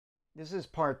This is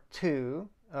part 2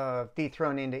 of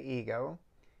Dethroning the Ego.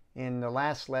 In the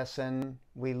last lesson,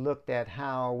 we looked at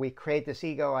how we create this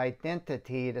ego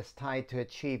identity that's tied to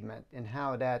achievement and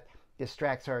how that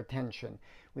distracts our attention.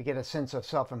 We get a sense of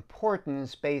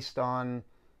self-importance based on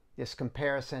this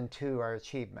comparison to our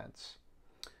achievements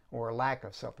or lack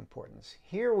of self-importance.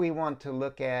 Here we want to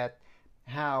look at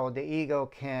how the ego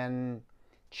can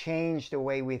change the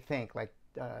way we think, like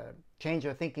change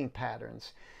our thinking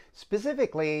patterns,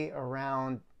 specifically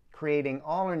around creating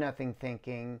all or nothing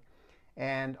thinking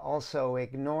and also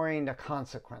ignoring the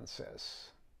consequences.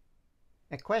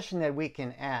 A question that we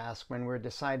can ask when we're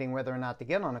deciding whether or not to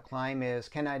get on a climb is,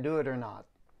 can I do it or not?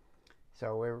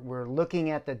 So we're looking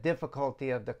at the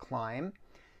difficulty of the climb,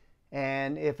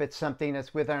 and if it's something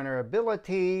that's within our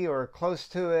ability or close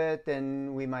to it,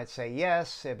 then we might say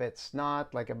yes. If it's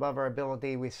not, like above our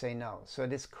ability, we say no. So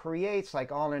this creates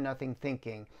like all or nothing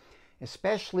thinking,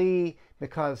 especially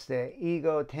because the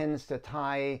ego tends to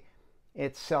tie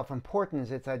its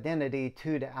self-importance, its identity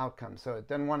to the outcome. So it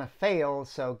doesn't want to fail,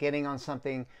 so getting on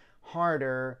something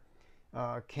harder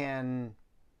can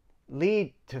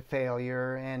lead to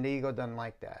failure, and the ego doesn't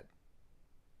like that.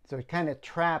 So it kind of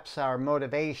traps our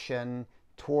motivation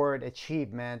toward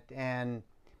achievement and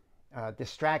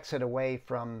distracts it away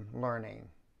from learning.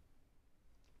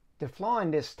 The flaw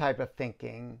in this type of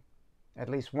thinking, at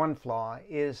least one flaw,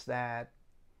 is that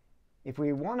if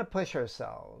we want to push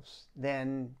ourselves,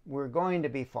 then we're going to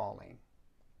be falling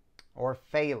or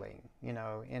failing,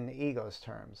 in the ego's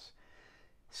terms.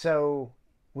 So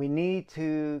we need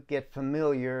to get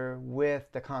familiar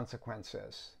with the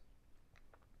consequences.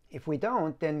 If we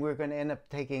don't, then we're going to end up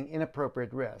taking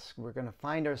inappropriate risks. We're going to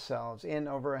find ourselves in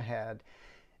over a head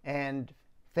and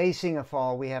facing a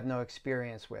fall we have no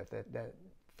experience with,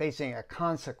 facing a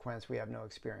consequence we have no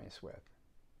experience with.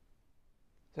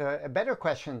 So a better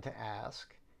question to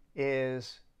ask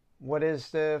is, what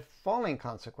is the falling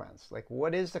consequence? Like,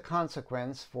 what is the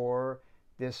consequence for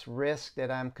this risk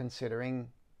that I'm considering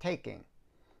taking?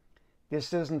 This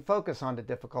doesn't focus on the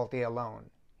difficulty alone.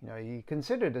 You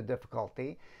consider the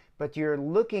difficulty, but you're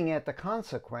looking at the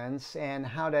consequence and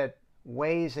how that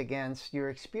weighs against your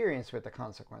experience with the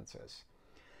consequences.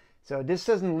 So this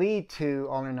doesn't lead to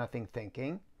all or nothing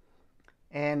thinking,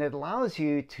 and it allows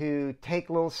you to take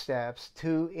little steps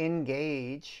to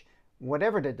engage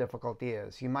whatever the difficulty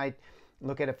is. You might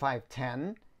look at a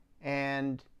 510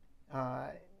 and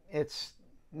it's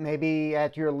maybe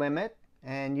at your limit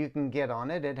and you can get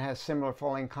on it. It has similar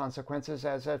falling consequences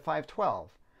as at 512.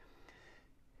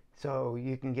 So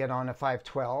you can get on a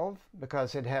 512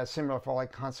 because it has similar falling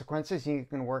consequences. You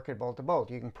can work it bolt to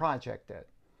bolt. You can project it.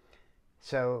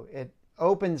 So it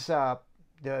opens up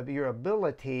your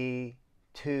ability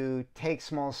to take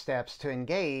small steps to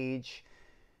engage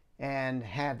and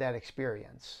have that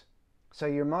experience. So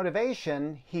your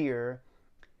motivation here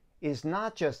is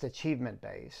not just achievement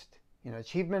based.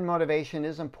 Achievement motivation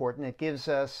is important. It gives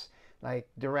us like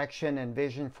direction and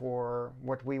vision for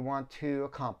what we want to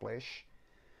accomplish.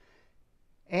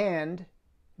 And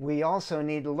we also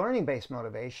need learning-based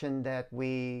motivation that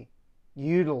we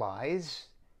utilize,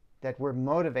 that we're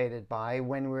motivated by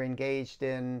when we're engaged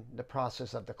in the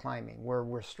process of the climbing, where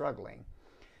we're struggling.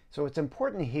 So what's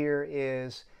important here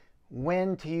is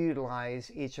when to utilize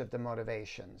each of the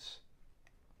motivations.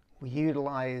 We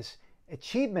utilize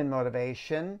achievement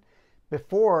motivation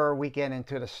before we get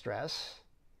into the stress.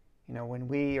 When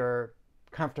we are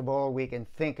comfortable, we can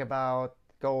think about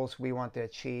goals we want to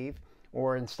achieve,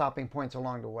 or in stopping points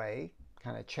along the way,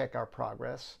 kind of check our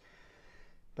progress.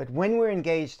 But when we're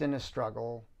engaged in a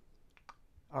struggle,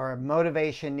 our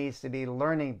motivation needs to be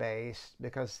learning-based,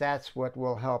 because that's what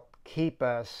will help keep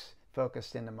us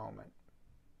focused in the moment.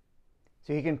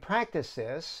 So you can practice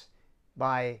this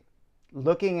by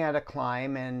looking at a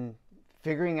climb and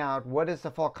figuring out what is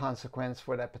the fall consequence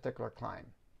for that particular climb.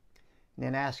 And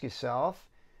then ask yourself,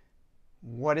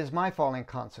 what is my falling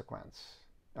consequence?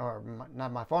 Or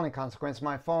not my falling consequence,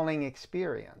 my falling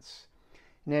experience.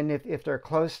 And then if they're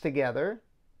close together,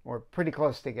 or pretty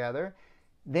close together,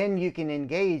 then you can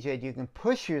engage it, you can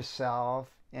push yourself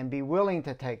and be willing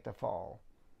to take the fall.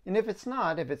 And if it's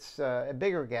not, if it's a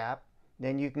bigger gap,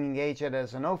 then you can engage it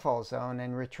as a no-fall zone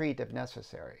and retreat if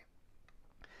necessary.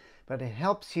 But it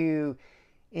helps you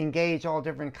engage all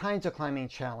different kinds of climbing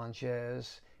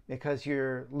challenges because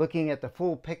you're looking at the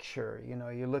full picture.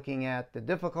 You're looking at the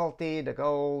difficulty, the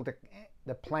goal,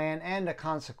 the plan, and the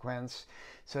consequence,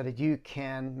 so that you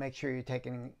can make sure you're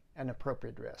taking an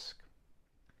appropriate risk.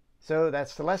 So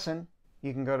that's the lesson.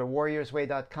 You can go to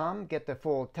warriorsway.com, get the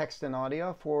full text and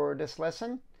audio for this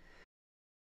lesson.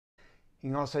 You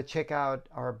can also check out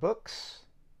our books.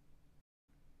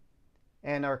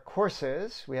 And our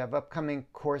courses, we have upcoming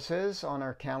courses on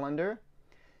our calendar.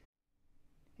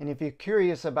 And if you're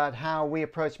curious about how we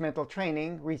approach mental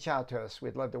training, reach out to us.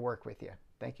 We'd love to work with you.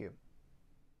 Thank you.